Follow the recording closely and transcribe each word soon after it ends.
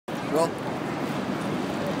Well,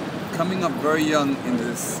 coming up very young in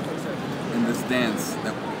this dance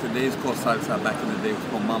that today is called salsa, back in the day it was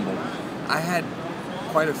called mambo, I had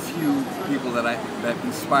quite a few people that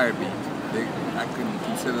inspired me. I can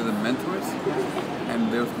consider them mentors, and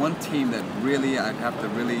there's one team that really I'd have to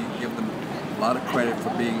really give them a lot of credit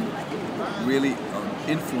for being really an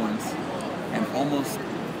influence and almost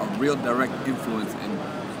a real direct influence in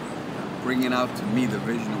bringing out to me the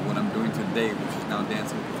vision of what I'm doing today, which is now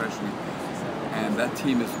dancing professionally. And that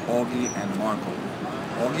team is Augie and Margo.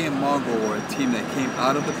 Augie and Margo were a team that came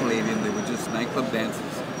out of the Palladium. They were just nightclub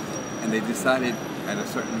dancers, and they decided at a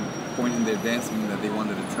certain point in their dancing that they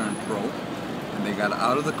wanted to turn pro. And they got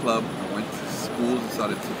out of the club and went to schools and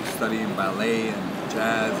started studying ballet and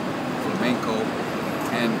jazz, flamenco,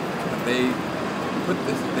 and they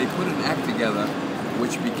put an act together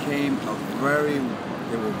which became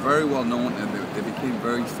they were very well known, and they became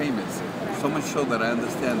very famous. So much so that I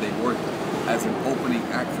understand they worked as an opening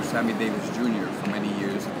act for Sammy Davis Jr. for many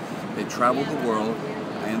years. They traveled the world.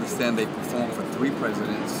 I understand they performed for 3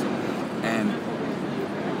 presidents. And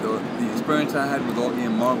the experience I had with Augie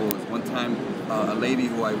and Margo was one time a lady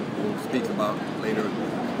who I will speak about later,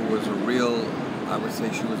 who was a real, I would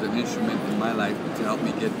say she was an instrument in my life to help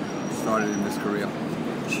me get started in this career.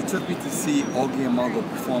 She took me to see Augie and Margo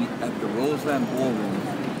perform at the Roseland Ballroom.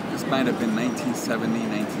 This might have been 1970,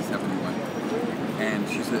 1971. And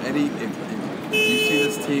she said, Eddie, if you see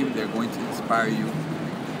this team, they're going to inspire you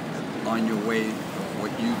on your way of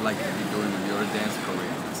what you'd like to be doing with your dance career.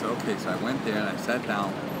 I said, okay, so I went there and I sat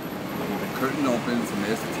down. The curtain opens and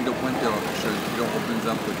there's the Tito Puente Orchestra. Tito opens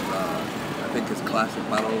up with, I think it's classic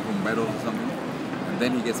bailador or something. And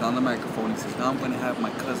then he gets on the microphone and says, now I'm going to have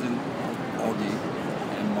my cousin Augie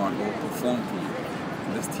and Margo perform for you.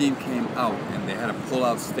 And this team came out and they had a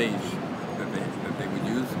pull-out stage that they would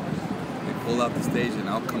use. They pulled out the stage and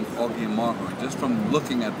out comes Augie and Margo. And just from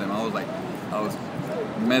looking at them, I was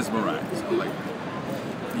mesmerized. I was like,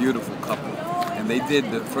 beautiful couple. And they did,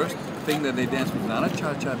 the first thing that they danced was not a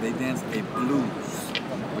cha-cha, they danced a blues,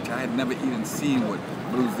 which I had never even seen what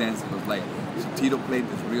blues dancing was like. So Tito played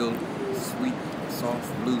this real sweet,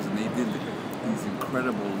 soft blues, and they did these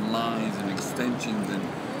incredible lines and extensions and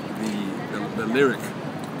the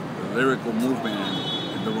lyrical movement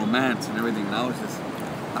and the romance and everything. And I was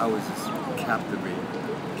just captivated.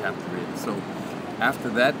 So after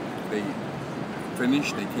that, they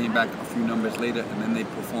finished, they came back a few numbers later, and then they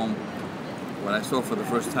performed what I saw for the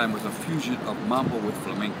first time was a fusion of mambo with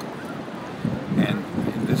flamenco. And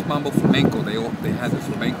in this mambo flamenco, they had this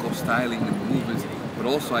flamenco styling and movements, but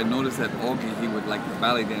also I noticed that Augie, he would, like the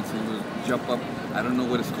ballet dancer, he would jump up, I don't know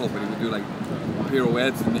what it's called, but he would do like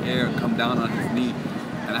pirouettes in the air and come down on his knee.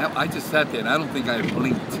 And I just sat there, and I don't think I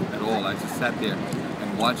blinked at all. I just sat there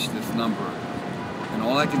and watched this number. And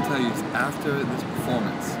all I can tell you is after this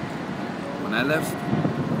performance, when I left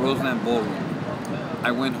Roseland Ballroom,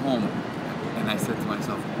 I went home and I said to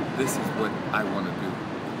myself, this is what I want to do.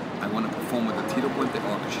 I want to perform with the Tito Puente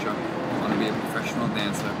Orchestra. I want to be a professional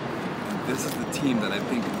dancer. And this is the team that I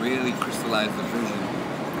think really crystallized the vision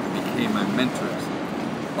and became my mentors,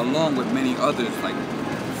 along with many others like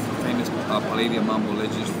famous Palladium Mambo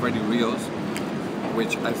legends, Freddie Rios,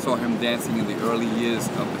 which I saw him dancing in the early years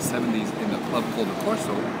of the 70s in a club called the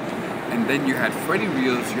Corso. And then you had Freddie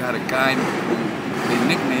Rios, you had a guy who they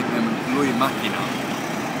nicknamed him Louis Machina,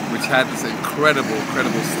 which had this incredible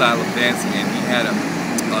style of dancing, and he had a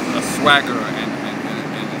swagger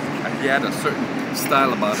and he had a certain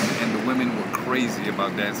style about him, and the women were crazy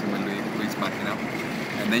about dancing with Luis Machina.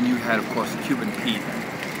 And then you had, of course, Cuban Pete.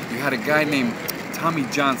 You had a guy named Tommy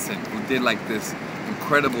Johnson who did like this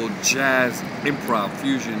incredible jazz improv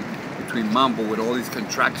fusion between mambo with all these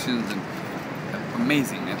contractions and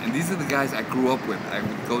amazing. And these are the guys I grew up with. I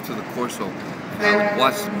would go to the Corso and I would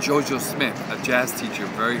watch Jojo Smith, a jazz teacher,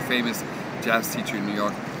 very famous jazz teacher in New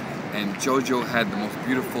York. And Jojo had the most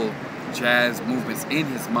beautiful jazz movements in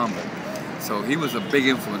his mambo. So he was a big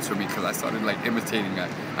influence for me because I started like imitating.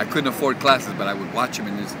 I couldn't afford classes, but I would watch him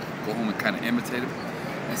and just go home and kind of imitate him.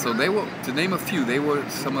 And so they were, to name a few, they were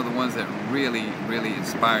some of the ones that really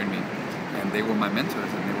inspired me. And they were my mentors,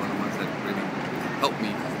 and they were the ones that really helped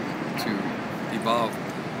me to evolve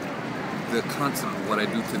the concept of what I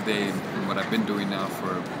do today and what I've been doing now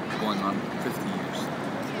for going on 50 years.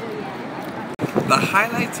 The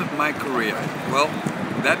highlights of my career, well,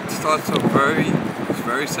 that starts off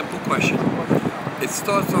very simple question. It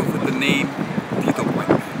starts off with the name Tito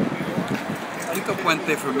Puente. Tito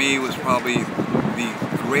Puente for me was probably the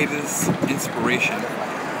greatest inspiration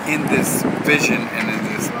in this vision and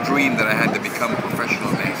in this dream that I had to become a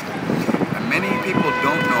professional dancer. I many people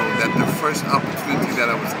don't know that the first opportunity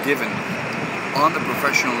that I was given on the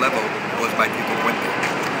professional level was by Tito Puente.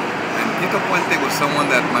 And Tito Puente was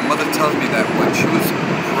someone that my mother tells me that when she was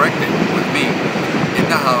pregnant with me in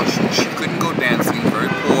the house, she couldn't go dancing,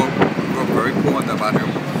 very poor, grew up very poor in the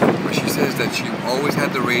barrio. But she says that she always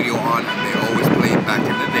had the radio on and they always played back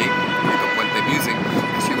in the day, Tito Puente music.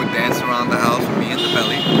 And she would dance around the house with me in the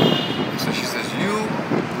belly. So she says, you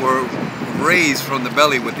were raised from the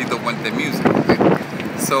belly with Tito Puente music.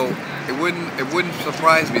 So it wouldn't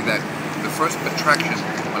surprise me that the first attraction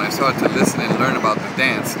when I started to listen and learn about the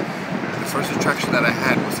dance, the first attraction that I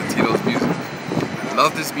had was to Tito's music. I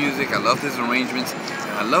love this music, I love his arrangements,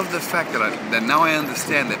 and I love the fact that now I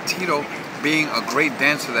understand that Tito, being a great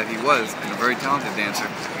dancer that he was, and a very talented dancer,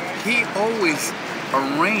 he always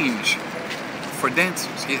arranged for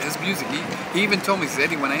dancers. His music, he even told me, he said,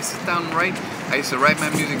 Eddie, when I sit down and write, I used to write my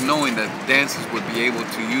music knowing that dancers would be able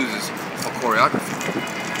to use this for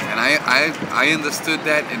choreography. And I understood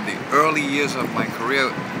that in the early years of my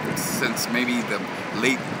career, since maybe the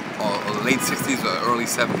late 60s or early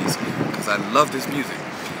 70s, because I loved his music.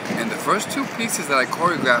 And the first two pieces that I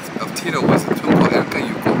choreographed of Tito was a tune called El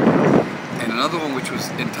Cayuco, and another one which was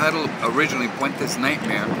entitled originally Puente's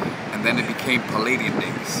Nightmare, and then it became Palladium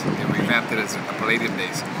Days. They revamped it as Palladium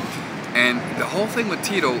Days. And the whole thing with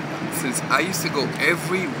Tito, since I used to go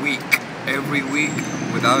every week,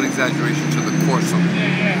 without exaggeration, to the Corso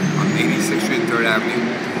on 86th Street and 3rd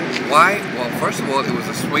Avenue. Why? Well, first of all, it was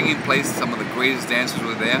a swinging place. Some of the greatest dancers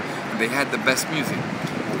were there, and they had the best music.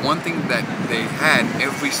 But one thing that they had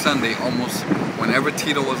every Sunday, almost whenever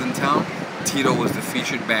Tito was in town, Tito was the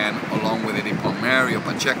featured band, along with Eddie Palmieri or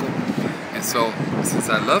Pacheco. And so, since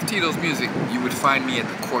I love Tito's music, you would find me at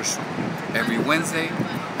the Corso every Wednesday,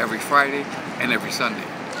 every Friday, and every Sunday.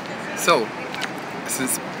 So,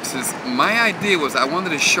 since my idea was I wanted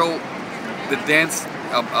to show the dance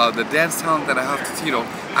talent that I have to Tito,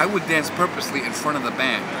 I would dance purposely in front of the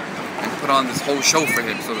band and put on this whole show for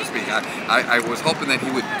him, so to speak. I was hoping that he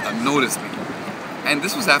would notice me. And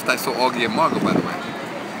this was after I saw Augie and Margo, by the way.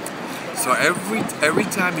 So every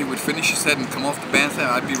time he would finish his set and come off the bandstand,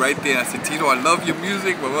 I'd be right there. I said, Tito, I love your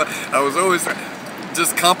music. I was always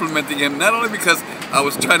just complimenting him, not only because I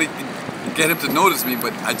was trying to get him to notice me,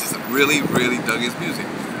 but I just really dug his music.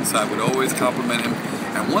 So I would always compliment him.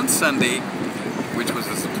 And one Sunday, which was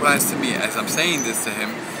a surprise to me as I'm saying this to him,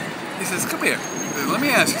 he says, come here, let me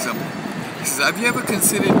ask you something. He says, have you ever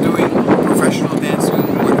considered doing professional dancing,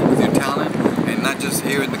 working with your talent, and not just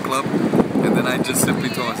here in the club? And then I just simply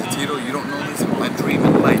told him, I said, Tito, you don't know this, but my dream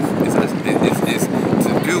in life is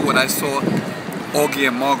to do what I saw Augie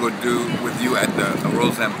and Margo do with you at the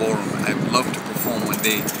Roseanne Ballroom. I'd love to perform one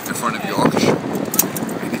day in front of your orchestra.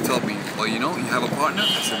 And he told me, well, you know, you have a partner?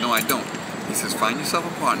 I said, no, I don't. He says, find yourself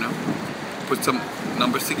a partner, put some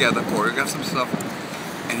numbers together, choreograph some stuff,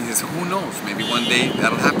 and he says, who knows, maybe one day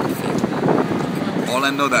that'll happen for you. All I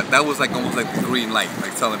know that was like almost like the green light,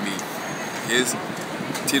 like telling me, here's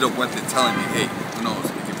Tito Puente telling me, hey, who knows,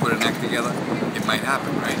 if you put an act together, it might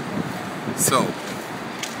happen, right? So,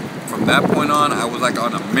 from that point on, I was like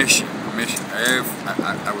on a mission. I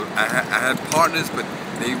had partners, but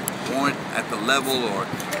they weren't at the level or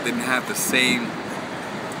didn't have the same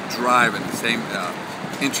drive and the same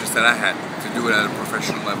interest that I had to do it at a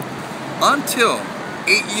professional level. Until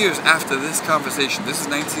 8 years after this conversation, this is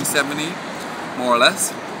 1970, more or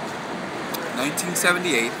less,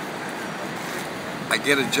 1978, I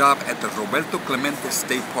get a job at the Roberto Clemente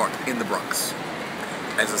State Park in the Bronx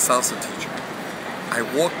as a salsa teacher. I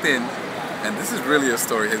walked in, and this is really a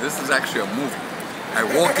story here, this is actually a movie. I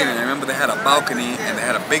walked in and I remember they had a balcony and they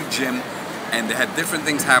had a big gym and they had different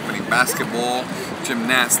things happening, basketball,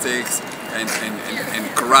 gymnastics, and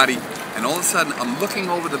karate. And all of a sudden I'm looking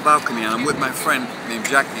over the balcony and I'm with my friend named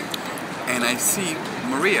Jackie, and I see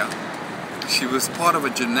Maria. She was part of a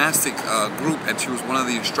gymnastic group and she was one of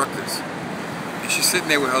the instructors. And she's sitting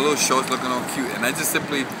there with her little shorts looking all cute, and I just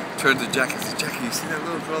simply turned to Jackie and said, Jackie, you see that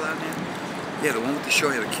little girl down there? Yeah, the one with the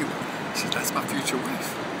short hair, the cute. She said, that's my future wife.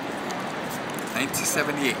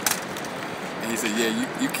 1978. And he said, yeah,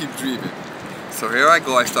 you keep dreaming. So here I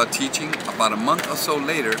go, I start teaching. About a month or so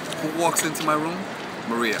later, who walks into my room?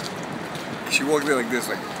 Maria. She walked in like this,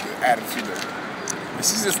 like the attitude of it. And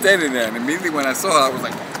she's just standing there, and immediately when I saw her, I was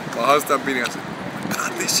like, my heart stopped beating. I said, oh my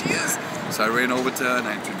God, there she is. So I ran over to her and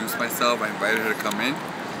I introduced myself. I invited her to come in.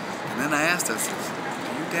 And then I asked her, I said,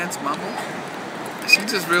 do you dance Mambo? And she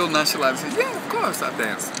just real nonchalant said, yeah, of course I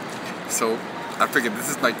dance. So I figured this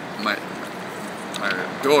is like my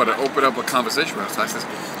door to open up a conversation with her. So I said,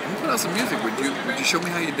 let me put out some music. Would you show me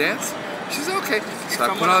how you dance? She said, okay. So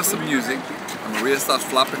I put out some music. And Maria starts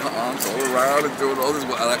flopping her arms all around and doing all this,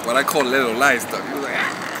 what I call little lie stuff. He was like,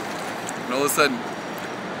 ah. And all of a sudden,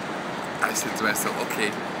 I said to myself,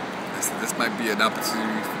 okay, I said, this might be an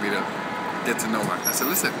opportunity for me to get to know her. I said,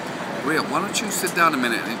 listen, Maria, why don't you sit down a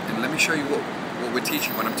minute and let me show you what we're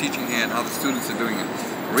teaching, what I'm teaching here, and how the students are doing it.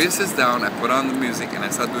 Maria sits down, I put on the music, and I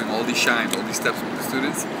start doing all these chimes, all these steps with the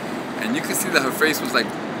students. And you can see that her face was like,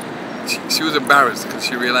 she was embarrassed because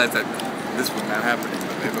she realized that this was not happening.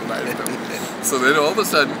 So then all of a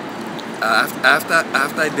sudden, after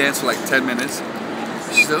I danced for like 10 minutes,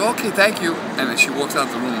 she said, okay, thank you. And then she walks out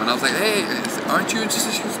of the room, and I was like, hey, aren't you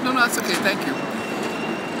interested? She goes, no, it's okay, thank you.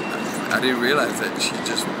 I didn't realize that she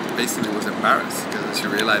just basically was embarrassed because she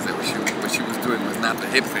realized that what she was doing was not the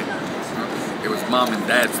hip thing. You know? It was mom and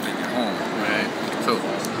dad's thing at home. Right? So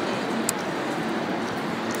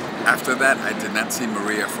after that, I did not see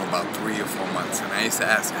Maria for about 3 or 4 months, and I used to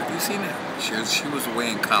ask, have you seen her? She was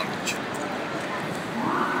away in college.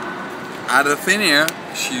 Out of thin air,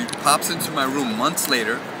 she pops into my room months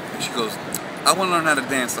later, and she goes, I want to learn how to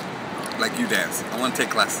dance like you dance. I want to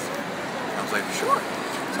take classes. I was like, sure.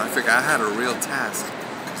 So I figured I had a real task.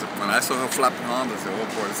 Because when I saw her flapping her arms, I said, oh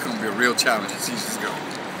boy, it's going to be a real challenge to teach this girl.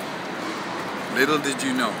 Little did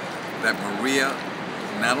you know that Maria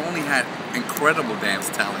not only had incredible dance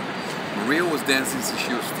talent, Maria was dancing since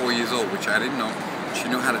she was 4 years old, which I didn't know. She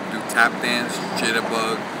knew how to do tap dance,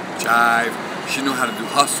 jitterbug, jive. She knew how to do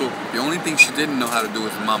hustle. The only thing she didn't know how to do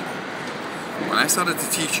was mambo. When I started to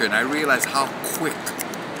teach her and I realized how quick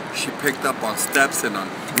she picked up on steps and on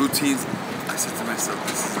routines, I said to myself,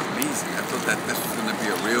 this is amazing. I thought that this was going to be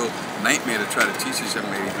a real nightmare to try to teach this young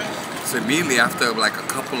lady. So immediately after like a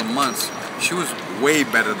couple of months, she was way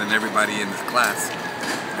better than everybody in this class.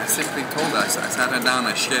 I simply told her, I sat her down,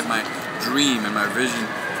 I shared my dream and my vision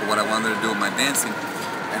for what I wanted to do with my dancing.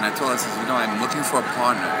 And I told her, I said, you know, I'm looking for a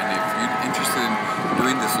partner, and if you're interested in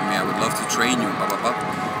doing this with me, I would love to train you, blah, blah, blah.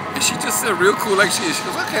 And she just said, real cool like she is. She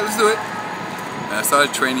goes, okay, let's do it. And I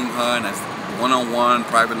started training her, and I one-on-one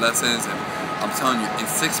private lessons, and I'm telling you, in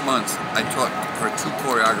 6 months, I taught her 2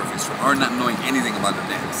 choreographies for her not knowing anything about the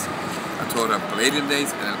dance. I taught her Palladium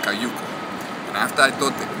days and El Cayuco. And after I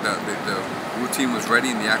thought the routine was ready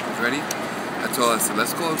and the act was ready, I told her, I said,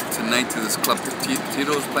 let's go tonight to this club.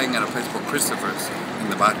 Tito was playing at a place called Christopher's in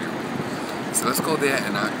the Palladium. So let's go there,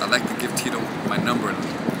 and I'd like to give Tito my number and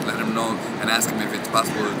let him know and ask him if it's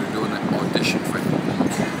possible to do an audition for him.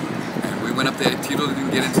 And we went up there. Tito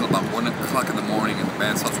didn't get in until about 1 o'clock in the morning, and the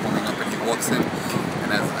band starts warming up, and he walks in.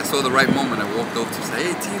 And as I saw the right moment, I walked over to him and said,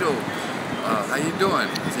 hey, Tito, how you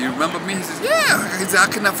doing? So you remember me? He says, yeah. He said,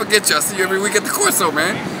 I cannot forget you. I see you every week at the Corso,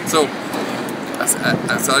 man. So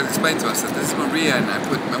I started explaining to him. I said, this is Maria, and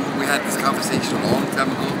remember we had this conversation a long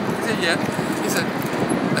time ago? He said, yeah. He said,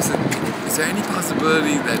 I said, is there any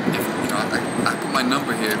possibility that if, you know, I put my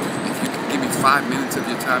number here, if you could give me 5 minutes of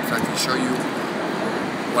your time so I can show you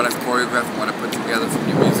what I've choreographed and what I put together from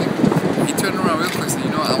your music? He turned around real quick and said,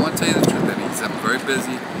 you know, I want to tell you the truth, Eddie. He said, I'm very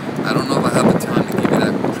busy. I don't know if I have the time to give you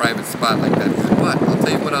that private spot like that. He said, but I'll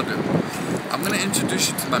tell you what I'll do. I'm going to introduce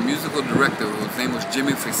you to my musical director, whose name was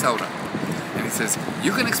Jimmy Frisaura. And he says,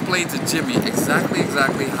 you can explain to Jimmy exactly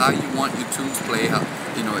how you want your tunes play, how,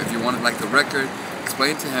 you know, if you want it like the record,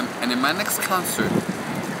 explain to him, and in my next concert,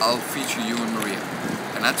 I'll feature you and Maria.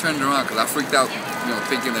 And I turned around because I freaked out, you know,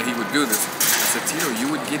 thinking that he would do this. I said, Tito, you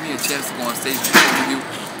would give me a chance to go on stage with you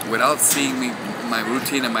without seeing me, my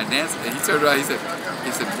routine and my dance? And he turned around, he said,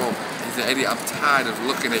 bro, he said, Eddie, I'm tired of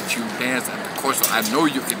looking at you dance at the Corso. I know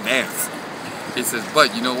you can dance. He says,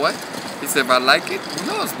 but you know what? He said, if I like it, who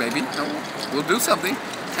knows, maybe, you know, we'll do something.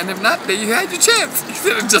 And if not, then you had your chance. He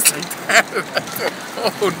said it just like that.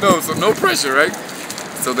 Oh no, so no pressure, right?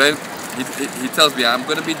 So then he tells me I'm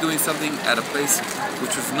going to be doing something at a place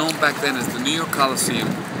which was known back then as the New York Coliseum,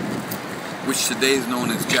 which today is known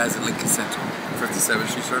as Jazz and Lincoln Center, 57th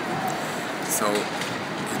Street Circle. So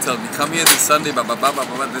he tells me, come here this Sunday, blah, blah, blah, blah,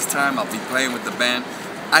 blah, this time I'll be playing with the band.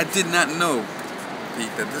 I did not know,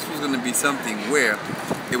 Pete, that this was going to be something where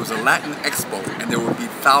it was a Latin expo and there would be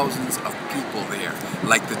thousands of people there,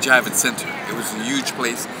 like the Javits Center. It was a huge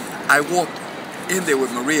place. I walked in there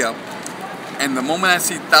with Maria, and the moment I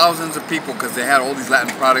see thousands of people, because they had all these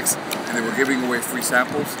Latin products and they were giving away free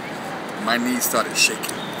samples, my knees started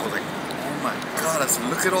shaking. I was like, oh my God, I said,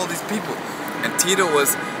 look at all these people. And Tito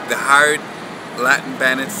was the hired Latin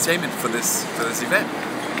band entertainment for this event.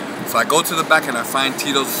 So I go to the back and I find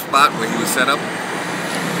Tito's spot where he was set up.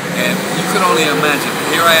 And you can only imagine,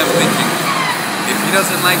 here I am thinking, if he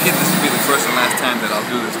doesn't like it, this will be the first and last time that I'll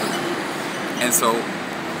do this with him. And so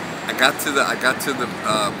I got to the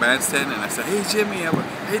bandstand and I said, hey Jimmy,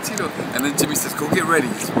 hey Tito, and then Jimmy says, go get ready.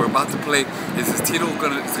 We're about to play. He says, Tito is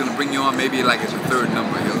gonna bring you on maybe like as a third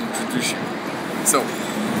number. He'll introduce you. So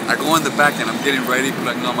I go in the back and I'm getting ready,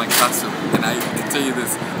 putting on my costume, and I can tell you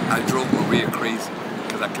this, I drove Maria crazy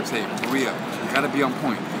because I kept saying, Maria, you gotta be on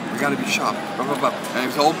point. We gotta be sharp. Blah, blah, blah. And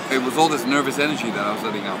it was all this nervous energy that I was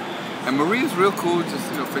letting out. And Maria's real cool, just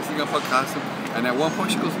fixing up her costume. And at one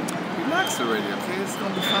point she goes, relax already, okay? It's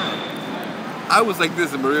gonna be fine. I was like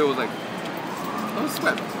this, and Maria was like, don't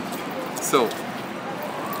sweat. So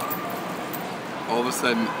all of a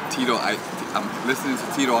sudden, Tito, I'm listening to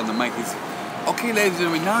Tito on the mic. He's, okay, ladies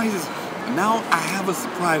and gentlemen, now I have a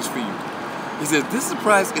surprise for you. He says, this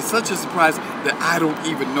surprise is such a surprise that I don't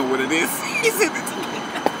even know what it is. He said,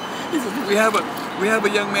 we have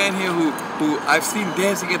a young man here who I've seen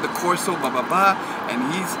dancing at the Corso, blah blah blah, and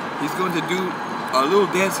he's going to do a little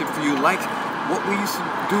dancing for you, like what we used to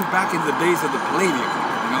do back in the days of the Palladium,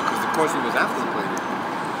 because the Corso was after the Palladium.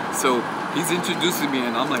 So he's introducing me,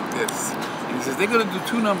 and I'm like this, and he says they're going to do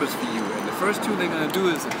 2 numbers for you, and the first 2 they're going to do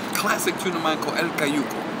is a classic tune of mine called El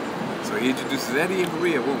Cayuco. So he introduces Eddie and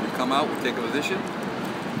Maria. Boom, we come out, we take a position,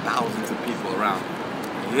 thousands of people around.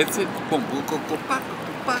 He hits it, boom, boom, go, go, back.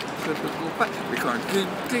 We can't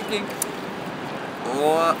kicking.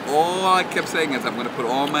 All I kept saying is I'm going to put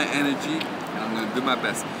all my energy and I'm going to do my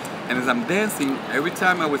best. And as I'm dancing, every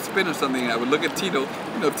time I would spin or something, I would look at Tito.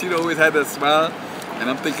 Tito always had that smile, and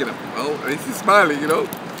I'm thinking, oh, at least he's smiling,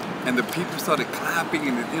 And the people started clapping,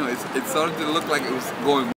 and it started to look like it was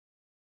going